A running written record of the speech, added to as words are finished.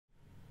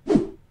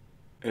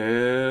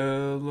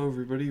Hello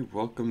everybody,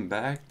 welcome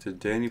back to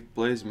Danny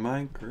Plays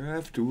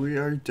Minecraft. We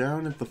are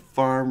down at the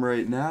farm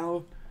right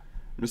now.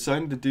 I'm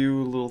deciding to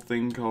do a little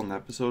thing called an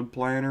episode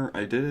planner.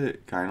 I did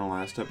it kinda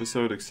last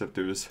episode, except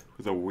it was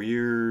with a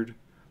weird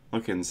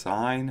looking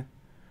sign.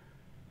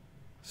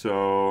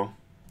 So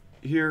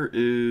here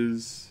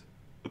is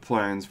the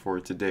plans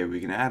for today. We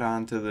can add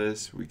on to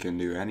this, we can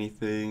do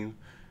anything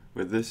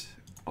with this.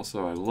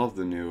 Also, I love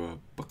the new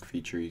book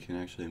feature. You can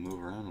actually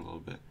move around a little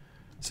bit.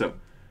 So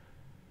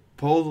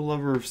pull the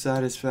lever of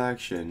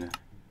satisfaction.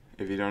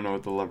 If you don't know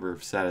what the lever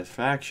of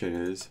satisfaction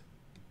is,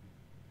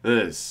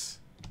 this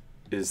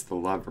is the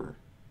lever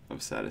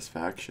of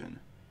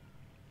satisfaction.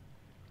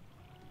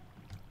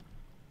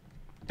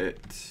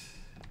 It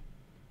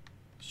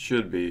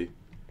should be.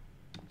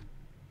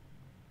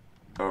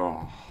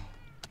 Oh,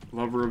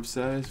 lever of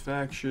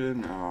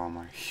satisfaction. Oh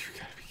my, you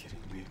gotta be kidding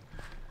me.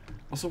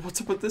 Also,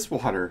 what's up with this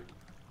water?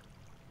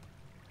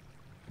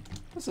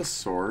 That's a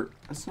sort.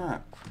 That's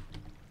not.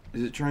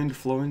 Is it trying to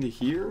flow into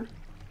here?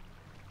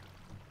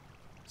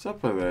 What's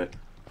up with it?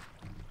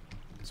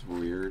 It's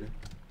weird.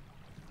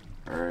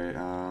 Alright,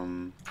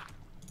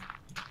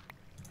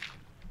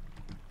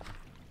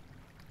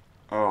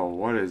 oh,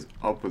 what is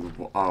up with...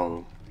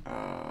 Oh,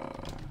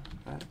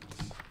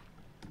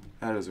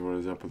 that is what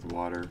is up with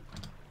water.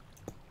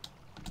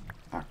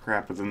 Ah,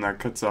 crap, but then that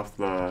cuts off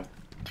the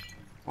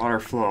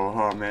water flow.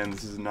 Oh, man,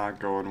 this is not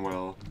going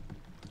well.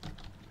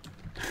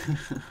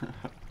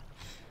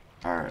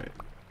 Alright.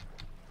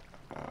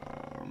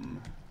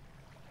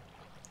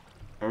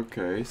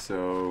 Okay,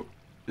 so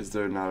is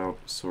there not a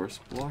source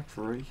block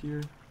for right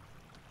here?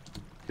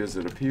 Because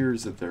it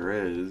appears that there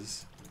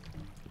is.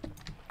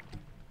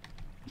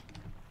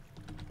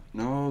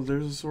 No,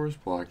 there's a source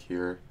block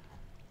here.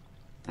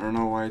 I don't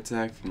know why it's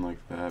acting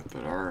like that,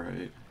 but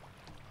alright.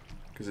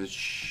 Because it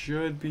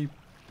should be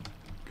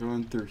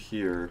going through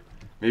here.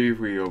 Maybe if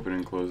we open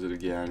and close it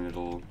again,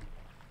 it'll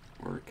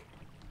work.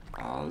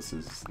 Oh, this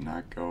is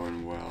not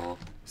going well.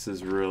 This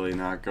is really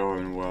not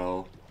going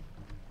well.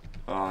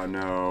 Oh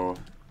no.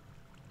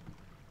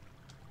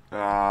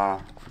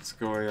 What's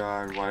going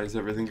on? Why is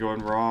everything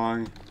going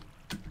wrong?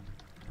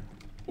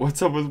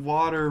 What's up with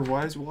water?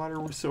 Why is water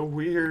so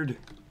weird?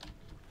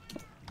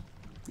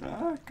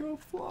 Go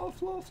flow,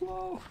 flow,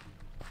 flow.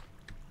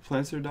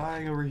 Plants are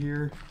dying over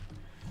here.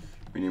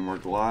 We need more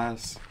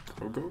glass.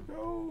 Go, go,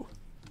 go.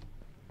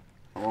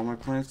 I want my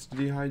plants to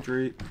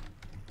dehydrate.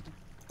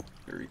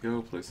 There we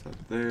go, place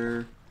that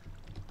there.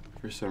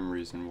 For some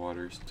reason,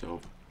 water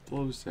still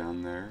flows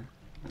down there.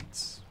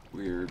 That's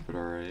weird, but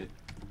alright.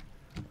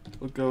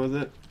 We'll go with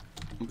it.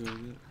 We'll go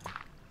with it.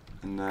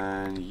 And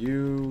then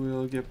you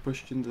will get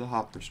pushed into the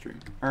hopper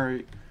stream.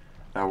 Alright,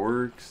 that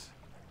works.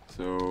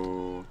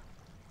 So,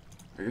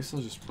 I guess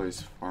I'll just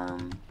place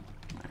farm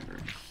land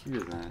right here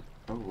then.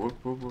 Oh, whoop,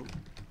 whoop, whoop.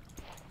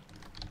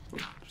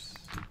 Whoops.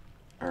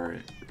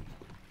 Alright,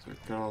 so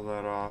I got all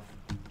that off.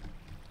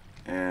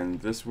 And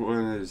this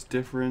one is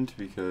different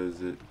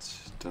because it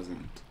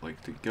doesn't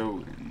like to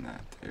go in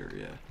that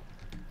area.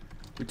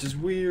 Which is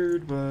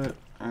weird, but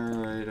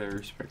alright, I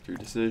respect your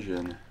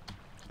decision.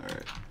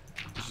 Alright,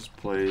 let's just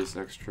place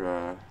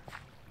extra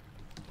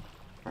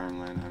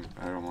farmland.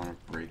 I don't want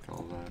to break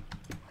all that.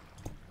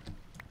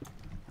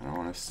 I don't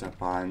want to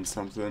step on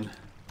something.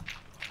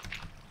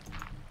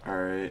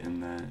 Alright,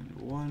 and then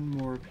one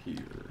more up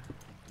here.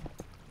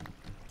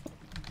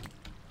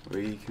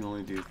 We can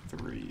only do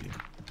 3.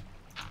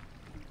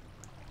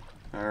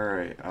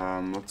 Alright,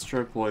 let's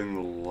try pulling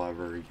the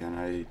lever again.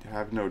 I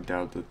have no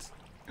doubt that's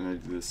gonna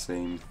do the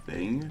same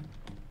thing.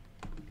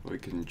 We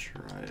can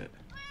try it.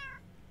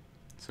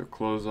 So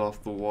close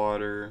off the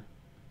water.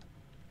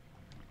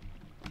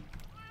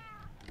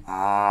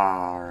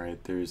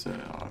 Alright, there's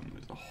a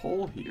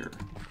hole here.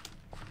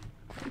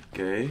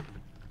 Okay.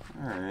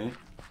 Alright.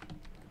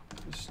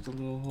 Just a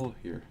little hole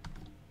here.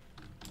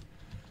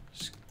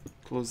 Just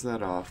close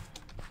that off.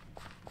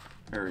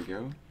 There we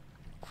go.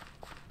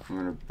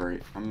 I'm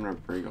gonna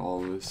break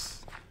all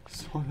this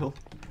soil.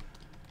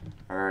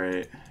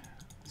 Alright.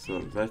 So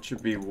that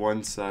should be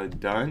one side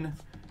done.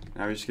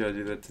 Now we just gotta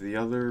do that to the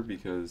other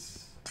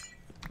because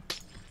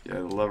yeah,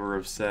 the lever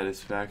of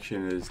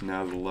satisfaction is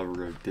now the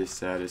lever of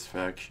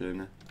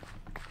dissatisfaction.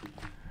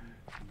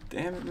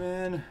 Damn it,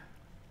 man.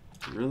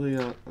 Really,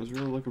 I was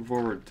really looking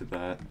forward to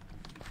that.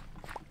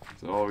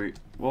 So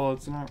well,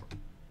 it's not,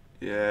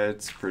 yeah,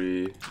 it's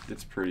pretty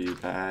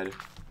bad.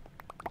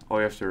 All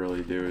you have to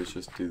really do is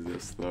just do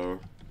this, though.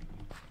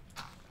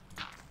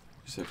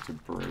 Just have to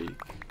break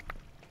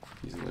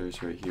these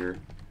layers right here.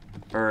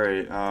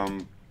 Alright,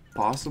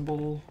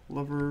 possible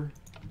lever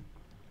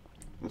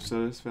of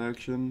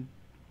satisfaction.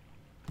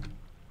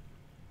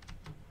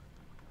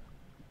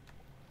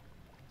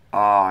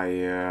 Ah,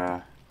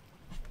 yeah.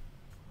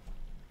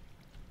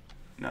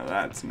 Now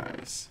that's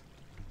nice.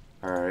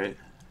 Alright.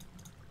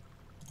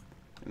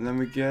 And then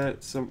we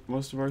get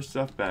most of our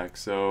stuff back,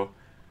 so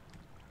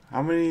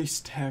how many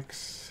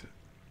stacks?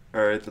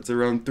 Alright, that's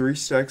around 3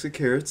 stacks of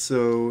carrots,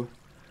 so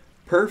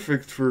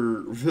perfect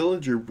for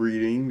villager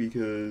breeding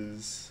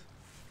because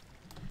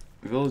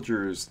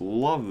Villagers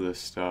love this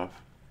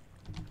stuff.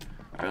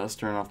 Alright, let's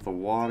turn off the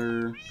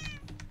water.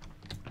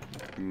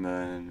 And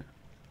then...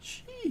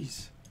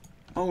 Jeez.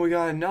 Oh, we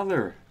got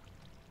another.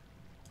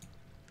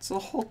 It's a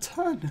whole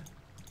ton.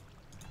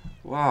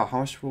 Wow, how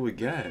much will we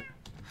get?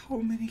 How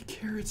many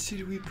carrots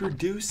did we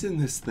produce in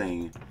this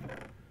thing?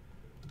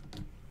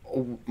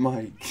 Oh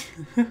my...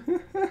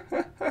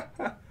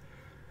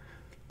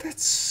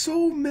 That's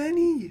so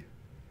many.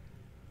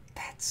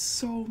 That's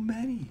so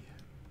many.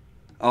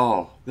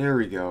 Oh, there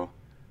we go.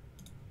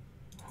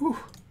 Whew.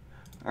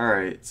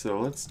 Alright, so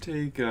let's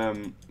take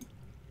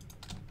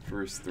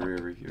first 3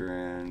 over here,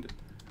 and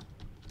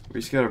we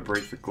just gotta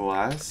break the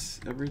glass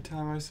every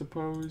time, I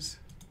suppose,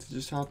 to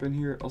just hop in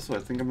here. Also, I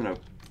think I'm gonna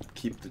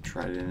keep the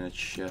trident in a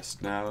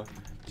chest now,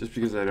 just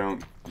because I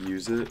don't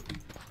use it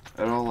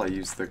at all. I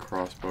use the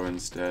crossbow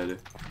instead,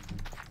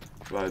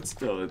 but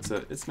still,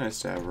 it's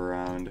nice to have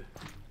around.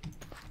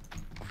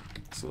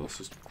 So let's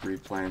just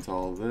replant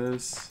all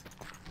this.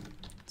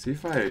 See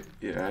if I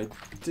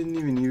didn't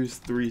even use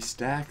 3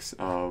 stacks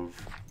of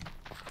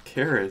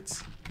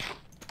carrots.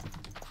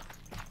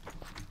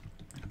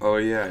 Oh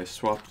yeah, I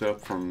swapped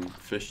up from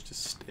fish to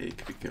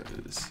steak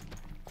because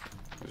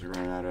I was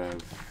running out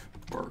of,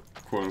 or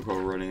quote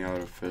unquote running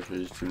out of fish. I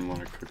just didn't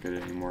want to cook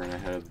it anymore, and I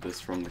had this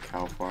from the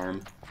cow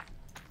farm.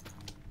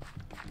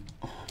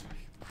 Oh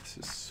my, this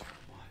is so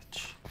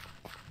much.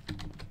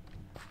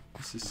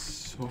 This is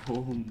so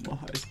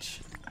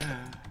much.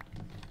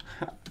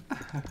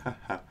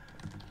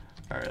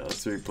 Alright,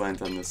 let's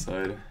replant on this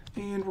side.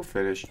 And we're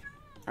finished.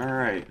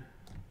 Alright.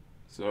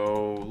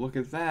 So, look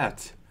at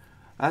that.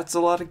 That's a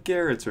lot of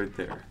carrots right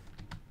there.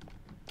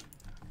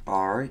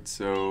 Alright,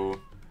 so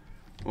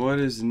what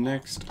is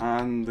next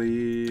on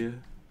the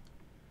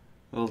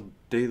little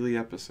daily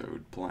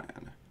episode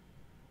plan?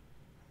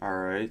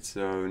 Alright,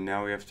 so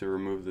now we have to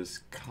remove this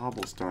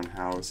cobblestone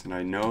house, and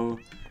I know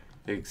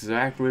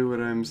exactly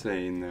what I'm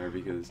saying there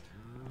because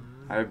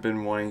I've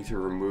been wanting to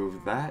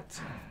remove that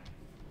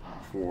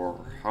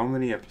for how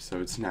many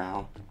episodes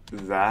now?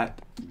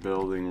 That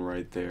building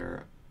right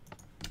there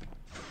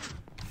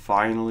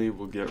finally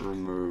will get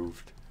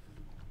removed.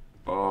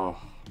 Oh,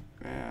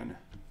 man.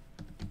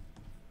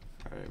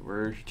 Alright,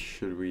 where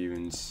should we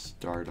even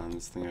start on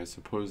this thing? I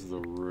suppose the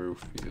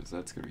roof, because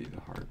that's going to be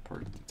the hard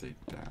part to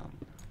take down.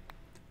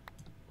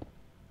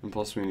 And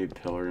plus we need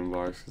pillaring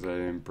blocks because I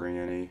didn't bring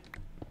any.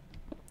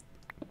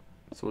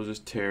 So we'll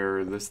just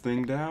tear this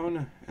thing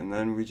down, and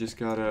then we just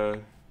gotta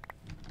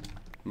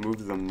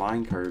move the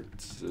minecart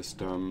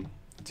system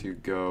to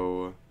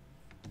go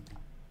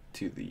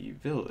to the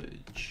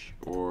village.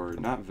 Or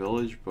not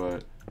village,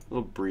 but a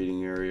little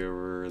breeding area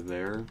over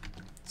there.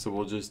 So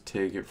we'll just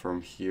take it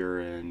from here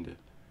and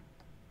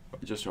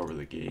just over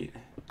the gate.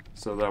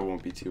 So that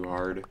won't be too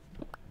hard.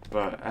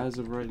 But as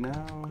of right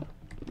now,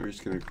 we're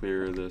just gonna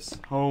clear this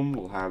home.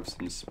 We'll have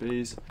some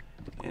space,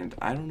 and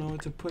I don't know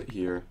what to put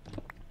here.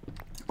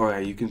 Oh yeah,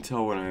 you can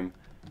tell when I'm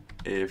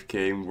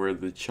AFK where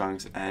the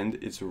chunks end.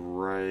 It's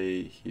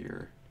right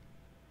here.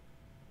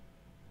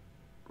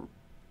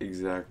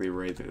 Exactly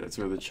right there. That's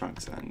where the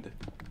chunks end.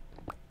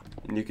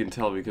 And you can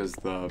tell because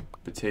the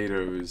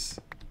potatoes,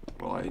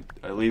 well,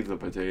 I leave the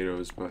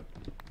potatoes, but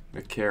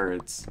the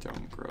carrots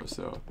don't grow.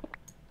 So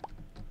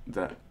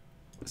that,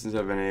 since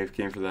I've been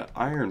AFK for that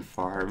iron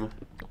farm,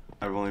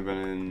 I've only been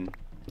in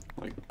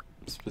like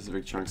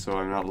specific chunks, so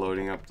I'm not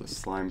loading up the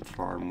slime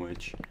farm,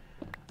 which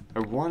I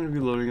want to be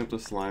loading up the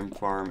slime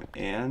farm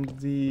and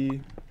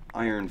the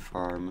iron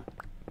farm.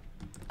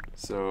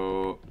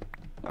 So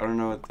I don't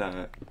know what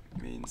that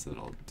means that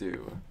I'll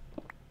do,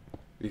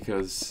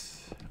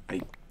 because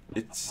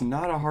it's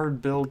not a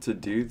hard build to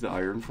do the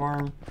iron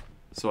farm,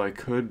 so I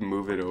could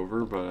move it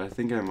over, but I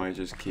think I might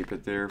just keep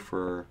it there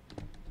for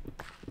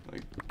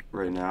like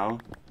right now.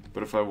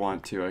 But if I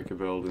want to, I could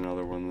build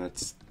another one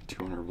that's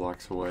 200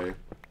 blocks away,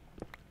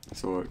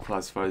 so it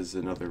classifies as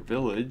another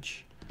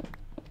village,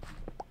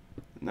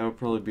 and that would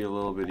probably be a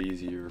little bit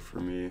easier for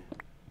me.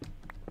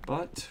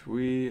 But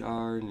we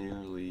are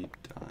nearly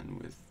done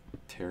with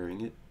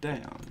tearing it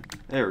down.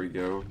 There we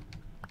go.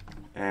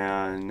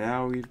 And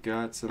now we've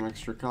got some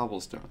extra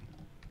cobblestone.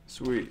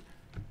 Sweet.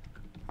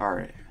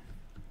 Alright.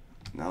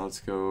 Now let's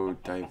go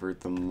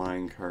divert the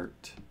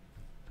minecart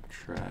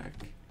track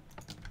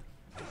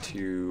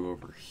to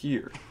over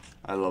here.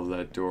 I love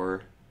that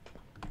door.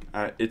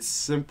 It's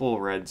simple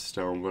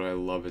redstone, but I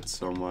love it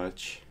so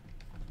much.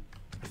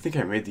 I think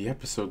I made the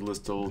episode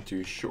list a little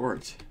too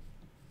short.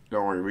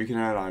 Don't worry, we can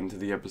add on to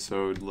the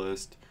episode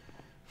list,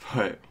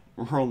 but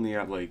we're only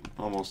at like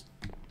almost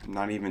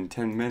not even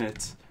 10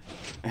 minutes,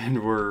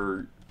 and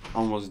we're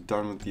almost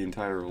done with the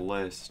entire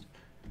list.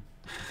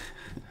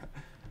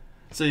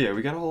 So yeah,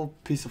 we got a whole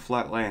piece of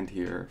flat land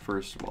here,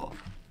 first of all,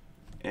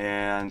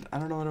 and I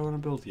don't know what I want to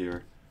build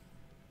here.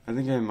 I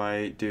think I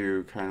might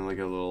do kind of like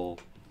a little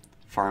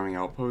farming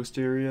outpost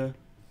area.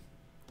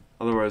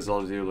 Otherwise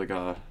I'll do like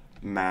a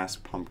mass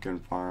pumpkin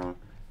farm,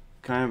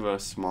 kind of a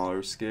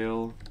smaller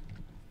scale,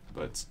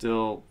 but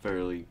still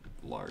fairly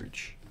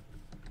large.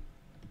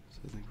 So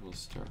I think we'll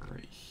start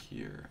right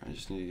here. I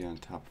just need to get on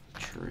top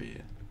of a tree.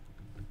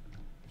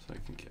 So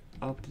I can get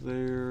up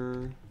there.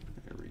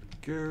 There we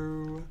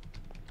go.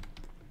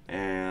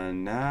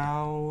 And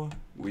now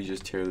we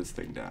just tear this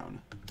thing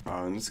down.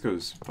 And this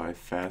goes by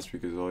fast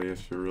because all you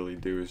have to really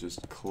do is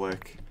just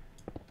click,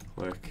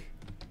 click,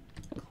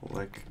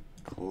 click,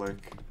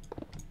 click,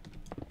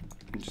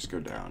 and just go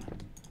down.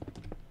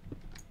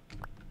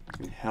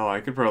 I mean, hell, I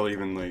could probably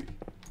even like,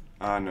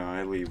 no,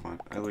 I leave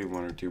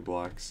one or two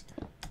blocks.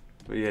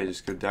 But yeah,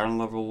 just go down a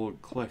level,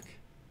 click.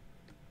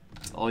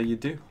 That's all you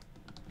do.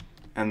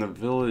 And the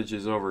village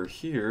is over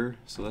here,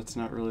 so that's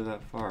not really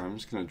that far. I'm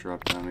just gonna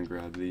drop down and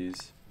grab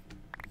these.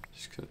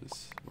 Just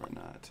because, why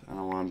not? I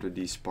don't want them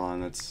to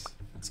despawn.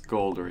 That's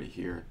gold right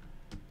here.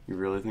 You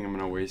really think I'm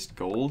gonna waste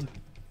gold?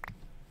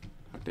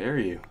 How dare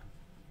you?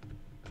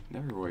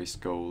 Never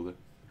waste gold.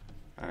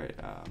 Alright,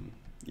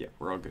 yeah,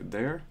 we're all good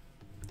there.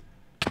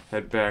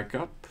 Head back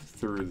up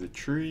through the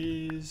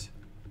trees,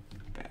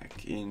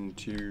 back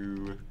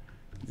into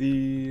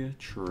the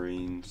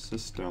train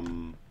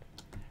system.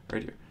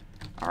 Right here.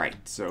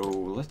 Alright, so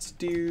let's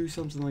do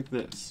something like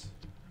this.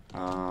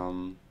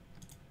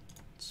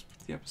 Let's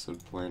put the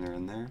episode planner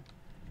in there.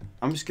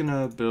 I'm just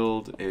gonna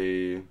build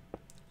a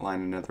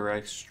line of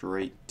netherrack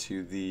straight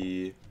to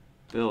the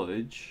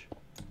village.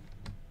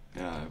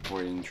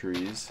 Avoiding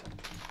trees.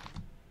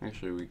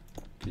 Actually, we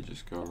could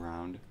just go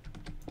around.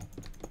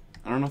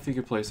 I don't know if you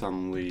could place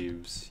on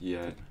leaves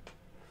yet.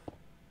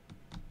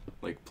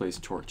 Like, place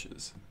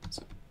torches.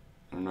 So,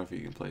 I don't know if you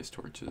can place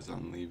torches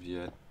on leaves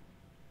yet.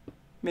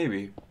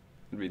 Maybe.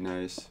 It'd be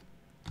nice.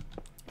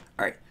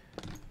 Alright.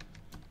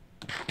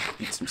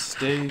 Eat some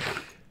steak,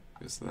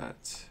 because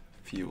that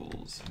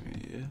fuels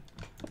me.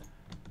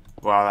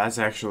 Wow, that's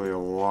actually a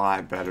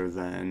lot better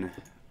than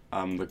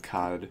the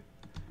cod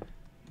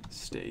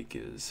steak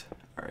is.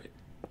 Alright.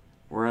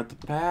 We're at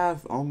the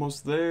path,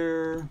 almost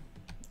there.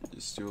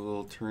 Just do a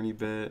little turny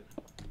bit.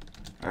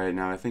 Alright,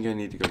 now I think I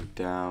need to go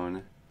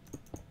down.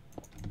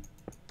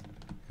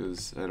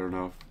 Because I don't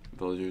know if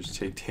villagers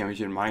take damage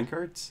in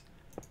minecarts.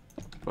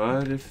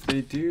 But if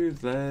they do,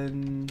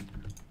 then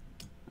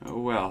oh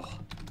well.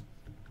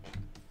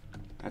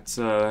 That's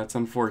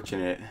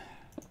unfortunate.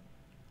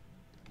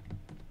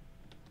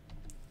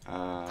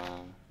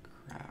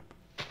 Crap.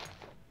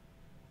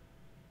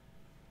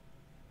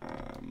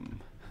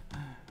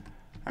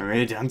 I may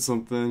have done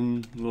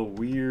something a little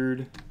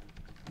weird.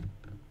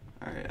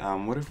 Alright,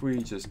 what if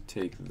we just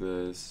take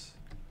this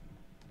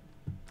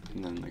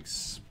and then like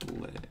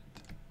split it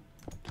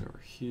over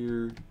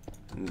here,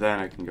 and then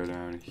I can go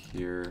down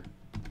here.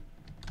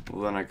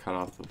 Well, then I cut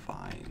off the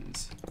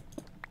vines,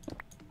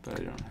 but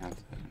I don't have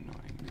that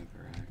annoying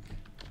netherrack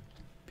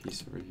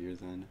piece over here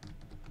then.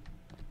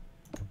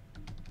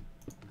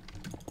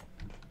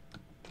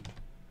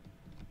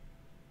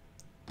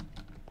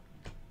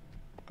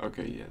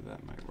 Okay, yeah,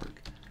 that might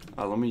work.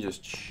 Let me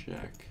just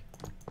check.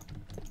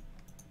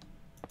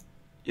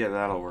 Yeah,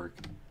 that'll work.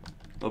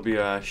 It'll be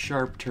a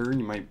sharp turn,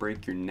 you might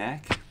break your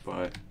neck,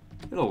 but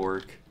it'll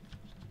work.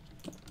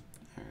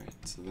 Alright,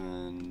 so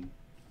then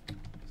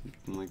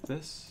something like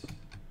this,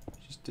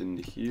 just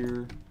into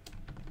here.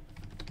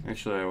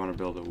 Actually, I want to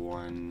build a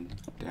one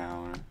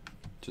down,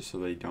 just so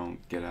they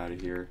don't get out of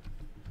here.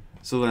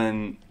 So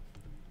then,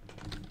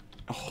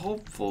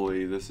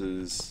 hopefully this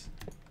is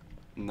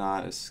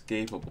not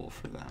escapable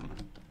for them.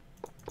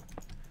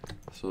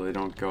 So they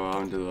don't go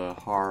out into the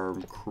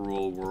hard,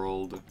 cruel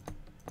world.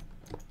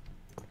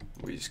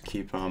 We just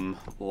keep them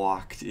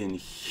locked in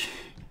here.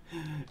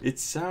 It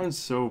sounds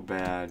so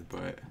bad,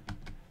 but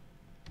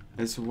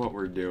that's what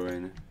we're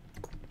doing.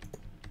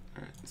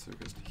 Alright, so it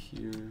goes to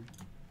here.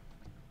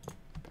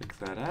 Pick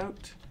that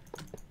out.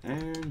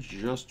 And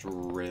just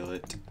rail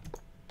it.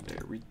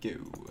 There we go.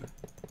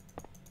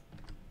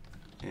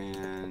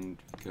 And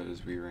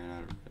because we ran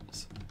out of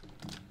rails.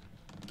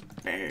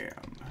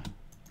 Bam.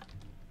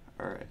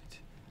 Alright.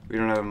 We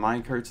don't have a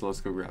minecart, so let's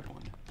go grab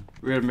one.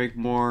 We gotta make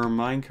more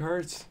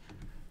minecarts.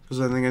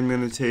 Because I think I'm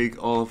going to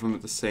take all of them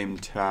at the same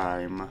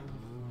time.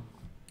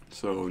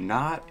 So,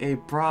 not a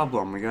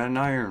problem. We got an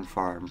iron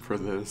farm for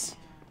this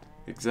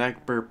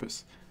exact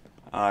purpose.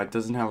 It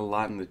doesn't have a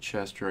lot in the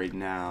chest right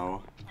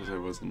now, because I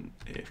wasn't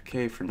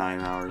AFK for 9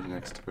 hours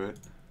next to it.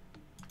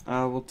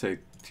 We'll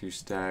take 2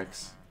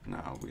 stacks.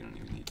 No, we don't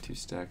even need 2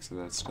 stacks of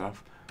that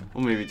stuff.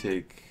 We'll maybe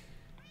take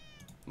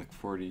like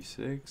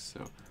 46,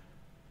 so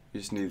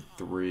we just need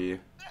 3.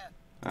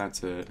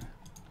 That's it.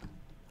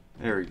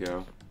 There we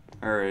go.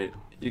 Alright.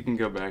 You can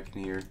go back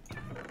in here.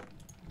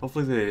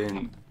 Hopefully they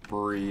didn't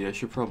breed. I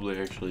should probably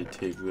actually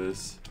take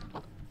this,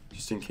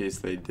 just in case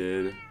they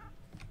did.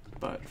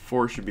 But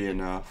 4 should be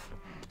enough.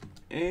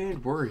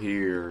 And we're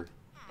here.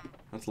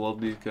 Let's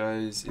load these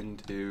guys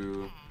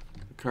into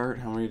the cart.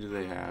 How many do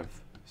they have?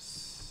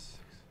 6.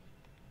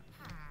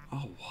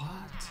 Oh,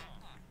 what?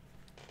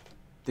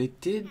 They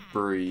did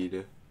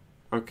breed.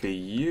 Okay,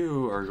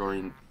 you are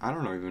going... I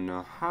don't even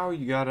know how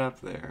you got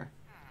up there.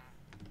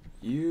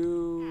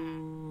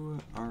 You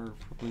are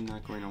probably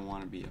not going to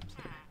want to be up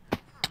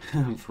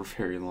there for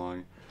very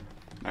long.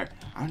 I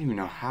don't even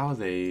know how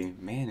they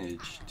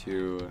managed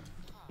to...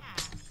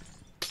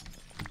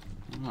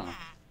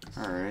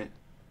 Alright.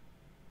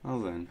 Well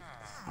then.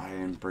 I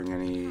didn't bring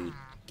any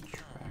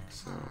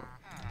tracks, so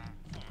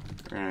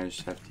we're gonna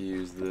just have to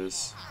use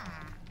this.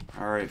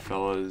 Alright,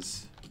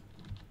 fellas.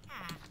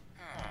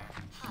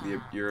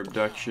 Your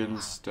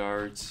abduction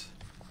starts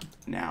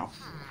now.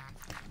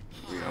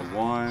 We got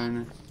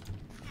one.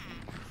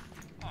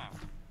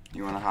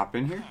 You wanna hop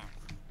in here?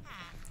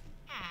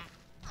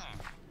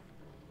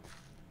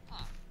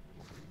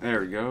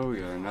 There we go, we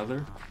got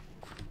another.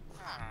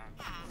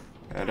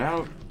 Head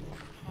out.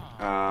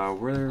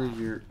 Where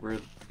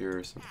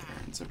are some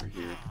parents over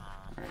here?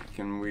 Alright,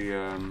 can we,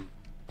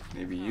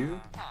 maybe you?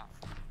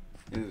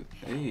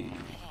 Hey.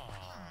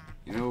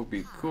 You know, it would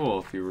be cool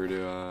if you were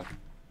to,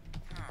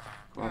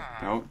 go up.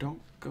 No,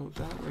 don't go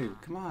that way.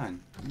 Come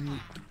on.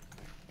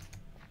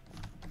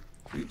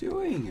 What are you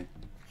doing?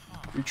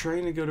 You're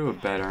trying to go to a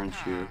bed, aren't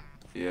you?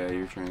 Yeah,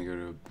 you're trying to go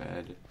to a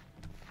bed.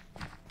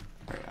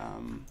 Alright,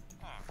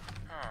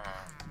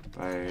 if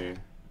I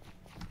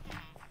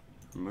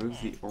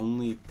remove the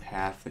only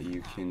path that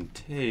you can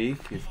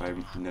take, if I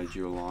nudge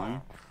you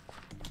along.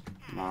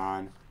 Come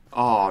on.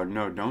 Oh,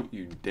 no, don't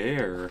you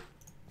dare.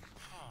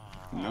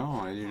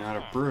 No, I do not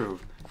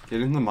approve.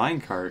 Get in the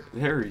minecart.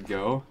 There we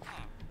go.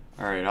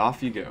 Alright,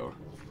 off you go.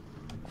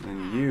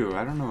 And you,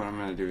 I don't know what I'm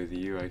going to do with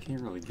you. I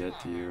can't really get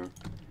to you.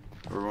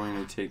 We're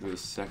going to take the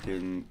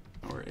second,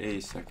 or a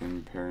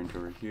second parent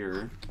over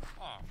here.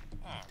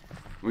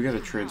 We got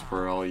to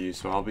transport all of you,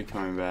 so I'll be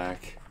coming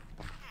back.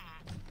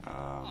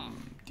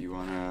 Do you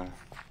want to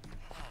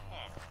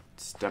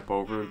step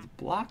over the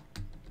block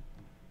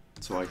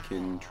so I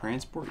can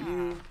transport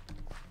you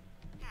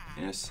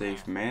in a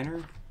safe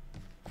manner?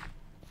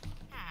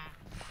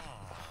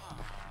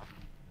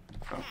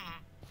 Oh,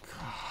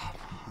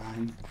 come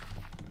on.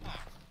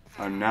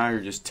 Oh, now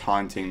you're just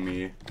taunting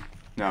me.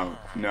 No,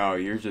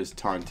 you're just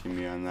taunting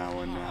me on that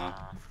one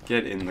now.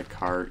 Get in the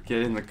cart.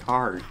 Get in the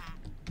cart.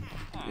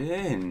 Get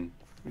in.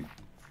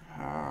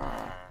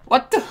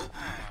 What the?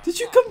 Did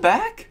you come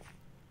back?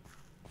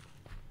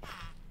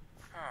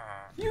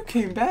 You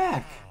came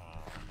back.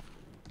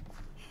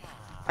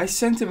 I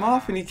sent him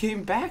off and he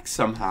came back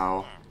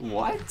somehow.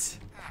 What?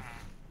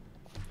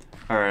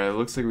 Alright, it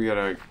looks like we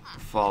gotta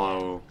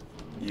follow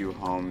you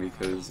home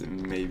because it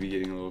may be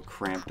getting a little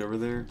cramped over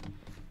there.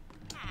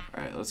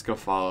 Alright, let's go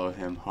follow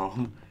him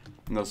home.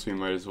 Unless we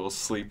might as well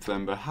sleep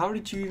then. But how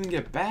did you even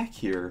get back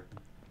here?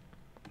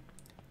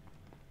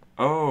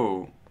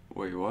 Oh,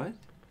 wait, what?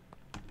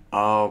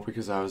 Oh,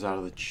 because I was out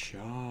of the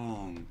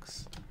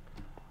chunks.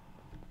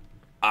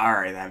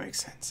 Alright, that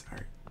makes sense.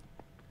 Alright.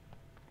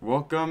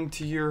 Welcome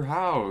to your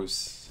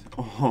house.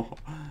 Oh.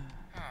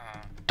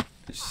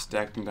 They're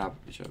stacked on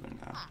top of each other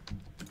now.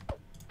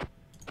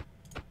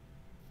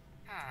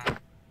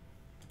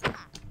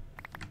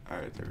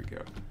 Alright, there we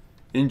go.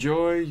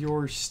 Enjoy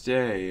your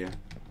stay.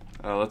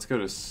 Let's go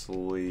to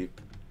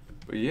sleep.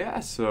 But yeah,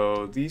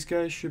 so these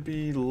guys should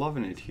be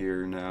loving it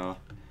here now.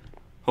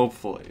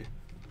 Hopefully.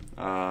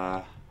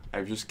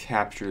 I've just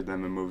captured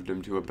them and moved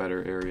them to a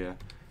better area.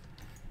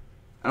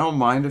 I don't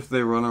mind if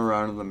they run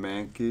around in the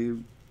man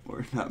cave.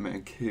 Or not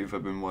man cave,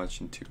 I've been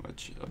watching too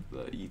much of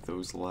the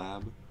Ethos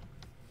Lab.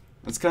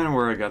 That's kind of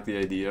where I got the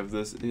idea of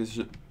this.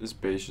 This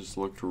base just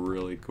looked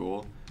really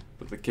cool.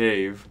 But the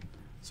cave,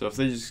 so if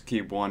they just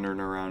keep wandering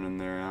around in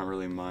there, I don't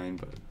really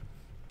mind. But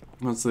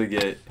once they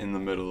get in the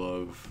middle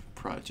of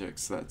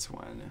projects, that's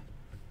when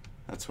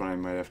I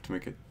might have to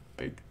make a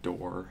big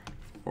door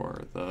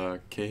for the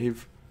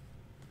cave.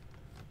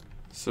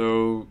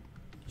 So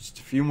just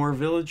a few more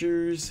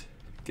villagers,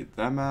 get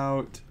them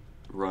out,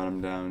 run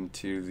them down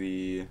to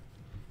the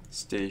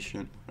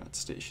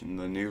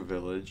the new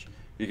village,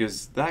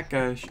 because that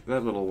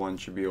little one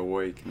should be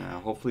awake now.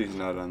 Hopefully he's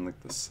not on like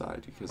the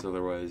side, because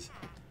otherwise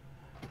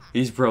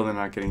he's probably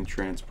not getting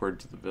transported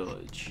to the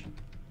village.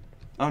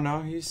 Oh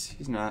no,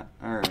 he's not.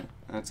 Alright,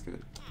 that's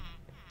good.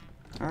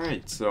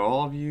 Alright, so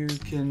all of you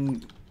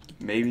can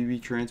maybe be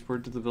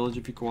transported to the village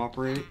if you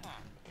cooperate.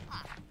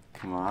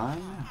 Come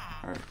on.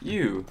 Alright,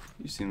 you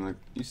seem like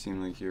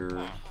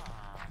you're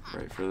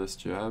right for this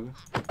job.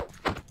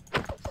 I'm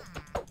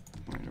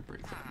gonna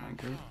break that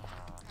minecart.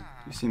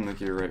 You seem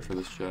like you're right for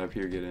this job.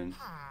 Here, get in.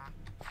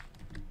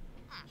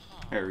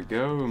 There we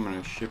go. I'm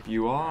gonna ship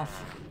you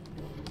off.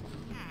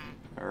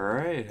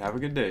 Alright, have a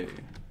good day.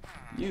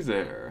 You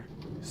there.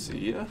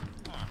 See ya.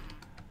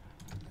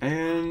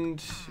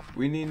 And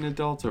we need an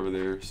adult over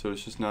there, so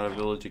it's just not a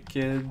village of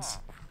kids.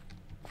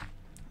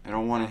 I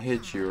don't want to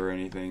hit you or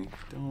anything.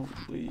 Don't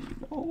leave.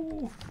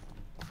 No.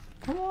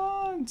 Come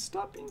on,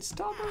 stop being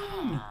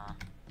stubborn.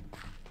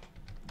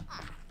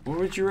 What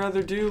would you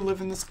rather do?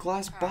 Live in this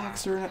glass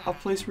box or in a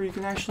place where you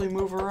can actually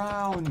move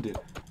around?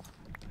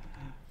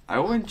 I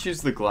wouldn't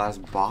choose the glass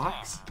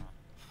box.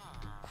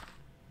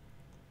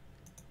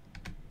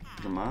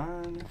 Come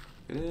on,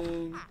 get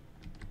in.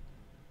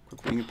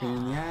 Quit being a pain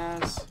in the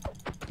ass.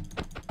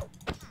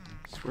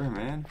 Swear,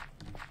 man.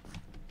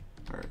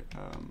 Alright,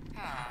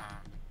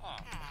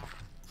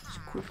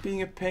 just quit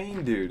being a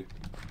pain, dude.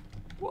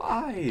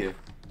 Why?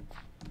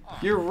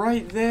 You're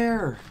right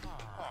there.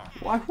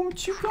 Why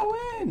won't you go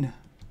in?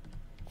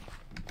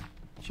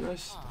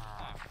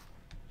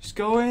 Just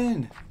go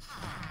in.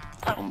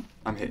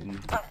 I'm hitting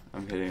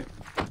it.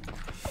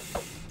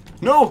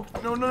 No!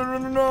 No, no, no,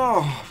 no,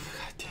 no!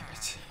 God damn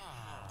it.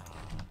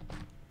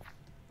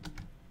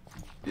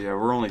 Yeah,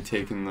 we're only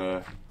taking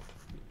the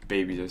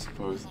babies, I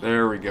suppose.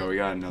 There we go, we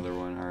got another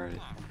one, alright.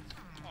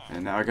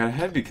 And now I gotta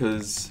head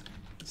because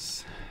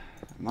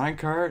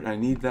minecart, I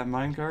need that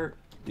minecart.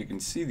 You can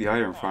see the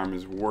item farm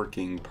is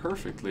working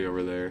perfectly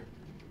over there.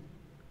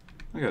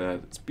 Look at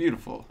that, it's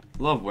beautiful.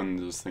 Love when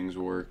those things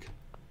work.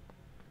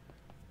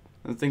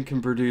 That thing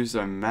can produce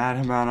a mad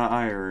amount of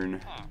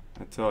iron,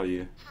 I tell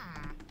you.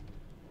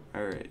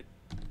 Alright.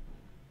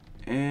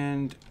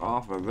 And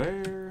off of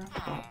there.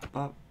 Bop,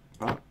 bop,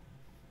 bop.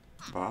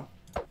 Bop,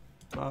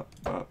 bop,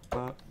 bop,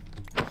 bop.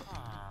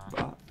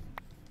 Bop.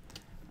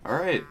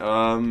 Alright,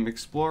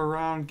 explore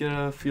around, get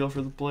a feel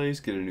for the place,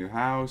 get a new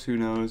house, who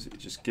knows,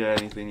 just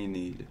get anything you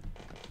need.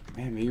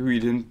 Man, maybe we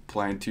didn't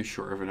plan too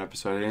short of an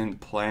episode. I didn't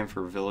plan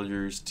for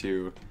villagers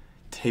to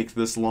take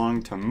this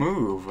long to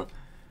move.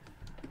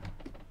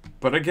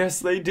 But I guess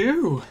they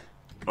do.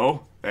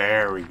 Oh,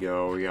 there we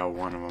go, we got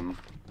one of them.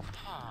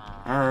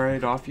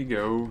 Alright, off you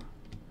go.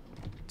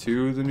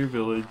 To the new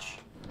village.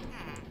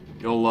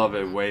 You'll love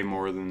it way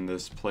more than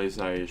this place,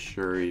 I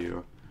assure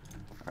you.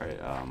 Alright,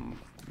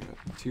 we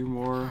got two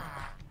more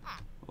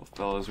little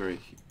fellas right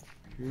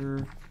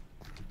here.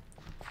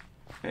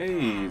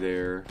 Hey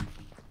there.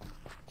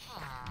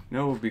 You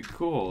know, it would be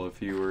cool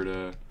if you were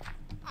to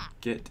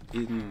get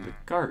in the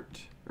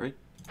cart, right?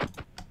 You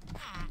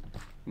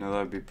know,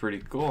 that'd be pretty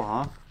cool,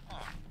 huh?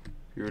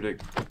 If you were to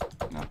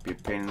not be a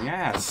pain in the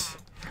ass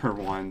for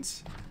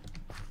once.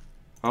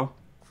 Oh,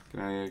 can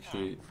I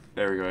actually...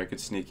 There we go, I could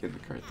sneak in the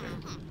cart there.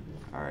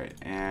 Alright,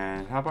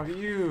 and how about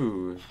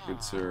you,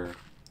 good sir?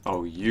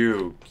 Oh,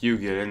 you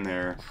get in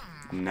there.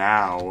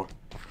 Now.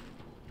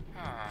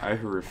 I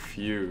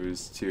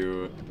refuse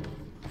to...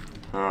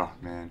 Oh,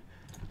 man.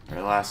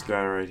 Alright, last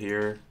guy right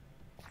here.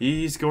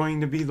 He's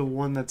going to be the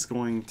one that's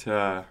going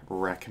to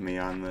wreck me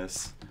on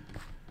this.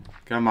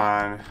 Come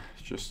on,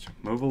 just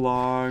move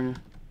along.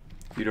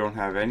 You don't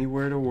have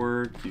anywhere to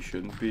work. You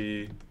shouldn't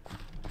be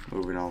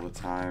moving all the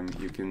time.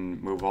 You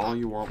can move all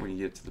you want when you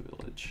get to the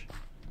village.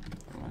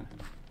 Come on.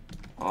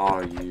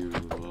 Oh, you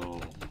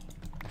little...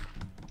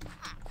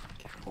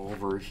 Get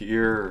over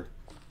here.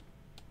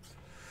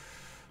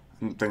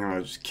 I'm thinking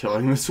about just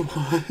killing this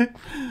one.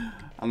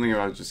 I'm thinking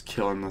about just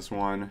killing this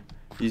one.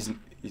 He's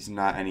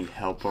not any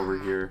help over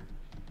here.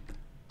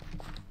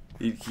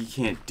 He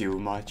can't do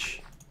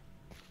much.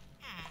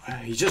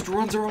 He just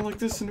runs around like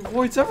this and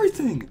avoids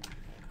everything.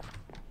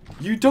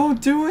 You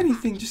don't do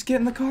anything. Just get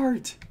in the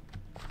cart.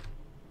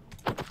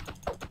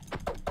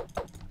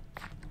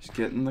 Just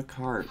get in the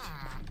cart.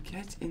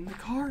 Get in the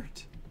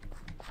cart.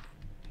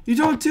 You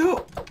don't do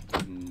it.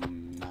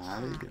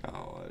 My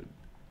God.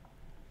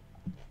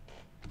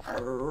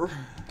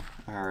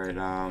 Alright,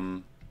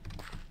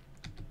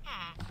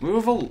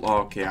 move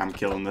okay, I'm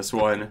killing this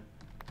one.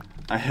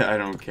 I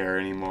don't care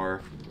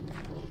anymore.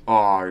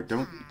 Oh,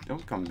 don't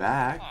come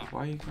back.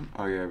 Why you come?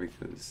 Oh yeah,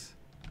 because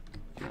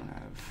you don't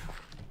have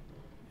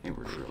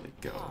anywhere to really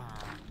go.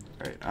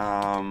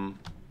 Alright,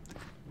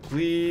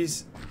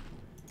 please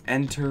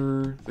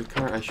enter the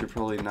cart. I should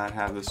probably not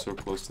have this so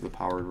close to the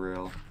powered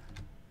rail.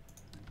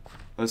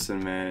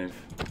 Listen, man.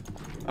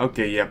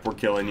 Okay, yep, we're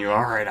killing you.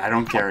 Alright, I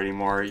don't care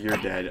anymore. You're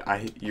dead.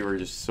 You were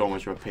just so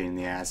much of a pain in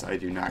the ass. I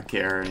do not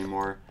care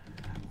anymore.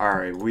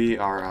 Alright, we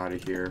are out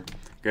of here.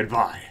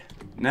 Goodbye.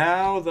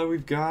 Now that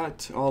we've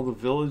got all the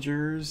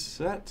villagers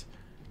set,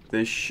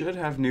 they should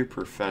have new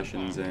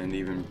professions and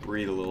even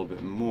breed a little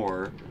bit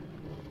more.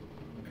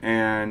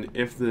 And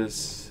if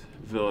this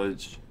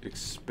village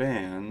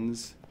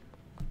expands,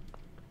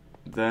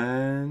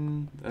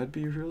 then that'd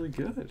be really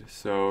good.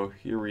 So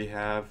here we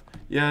have,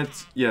 yeah,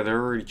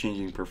 they're already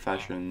changing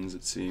professions,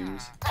 it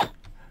seems.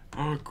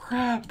 Oh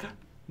crap!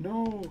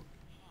 No!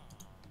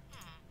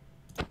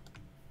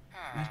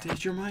 I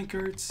did your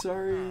minecart,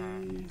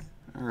 sorry.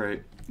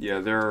 Alright, yeah,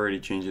 they're already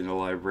changing the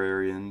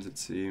librarians, it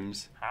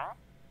seems.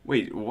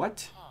 Wait,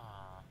 what?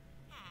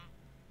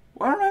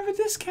 Why don't I have a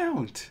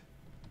discount?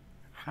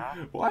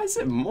 Why is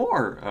it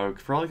more? Oh,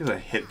 probably because I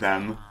hit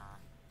them.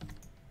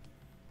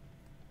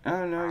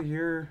 Oh no,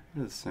 you're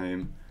the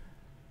same.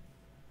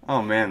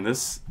 Oh man,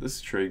 this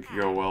trade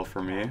could go well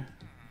for me.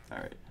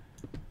 Alright.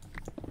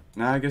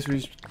 Now I guess we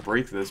just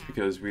break this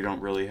because we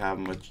don't really have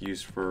much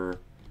use for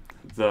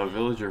the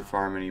villager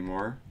farm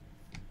anymore.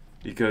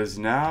 Because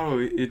now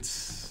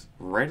it's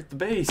right at the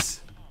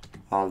base.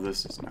 Oh,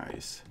 this is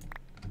nice.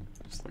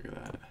 Just look at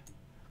that.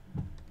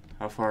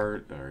 How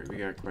far? Alright, we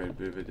got quite a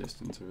bit of a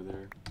distance over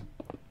there.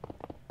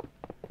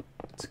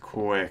 It's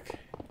quick.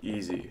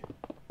 Easy.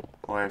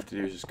 All I have to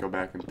do is just go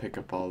back and pick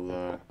up all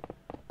the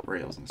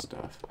rails and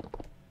stuff.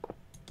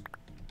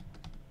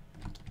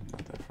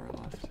 Not that far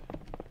left.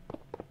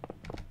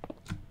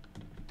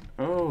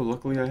 Oh,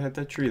 luckily I had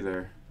that tree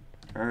there.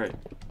 Alright.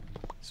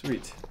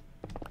 Sweet.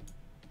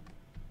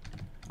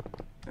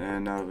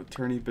 And now the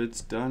turny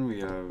bit's done,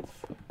 we have...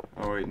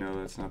 Oh wait, no,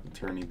 that's not the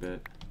turny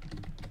bit.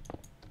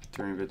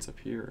 Turny bit's up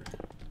here.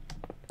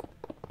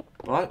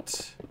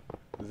 But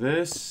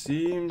this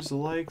seems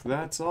like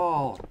that's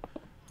all.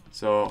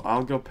 So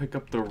I'll go pick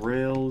up the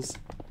rails.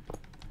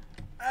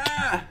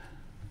 Ah!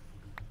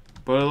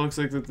 But it looks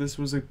like that this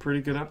was a pretty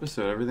good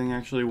episode. Everything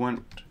actually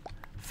went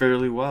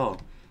fairly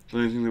well. The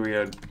only thing that we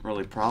had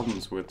really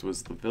problems with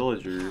was the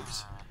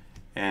villagers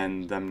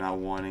and them not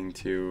wanting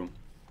to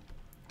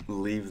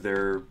leave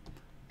their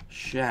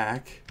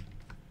shack.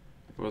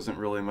 It wasn't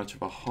really much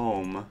of a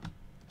home.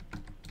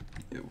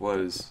 It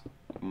was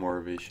more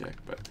of a shack,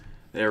 but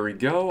there we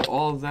go.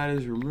 All of that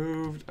is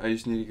removed. I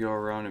just need to go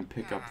around and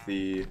pick up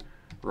the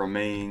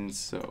remains.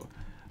 So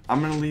I'm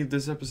going to leave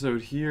this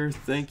episode here.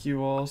 Thank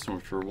you all so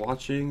much for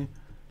watching.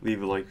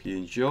 Leave a like if you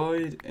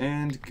enjoyed,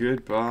 and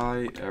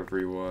goodbye,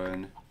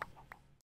 everyone.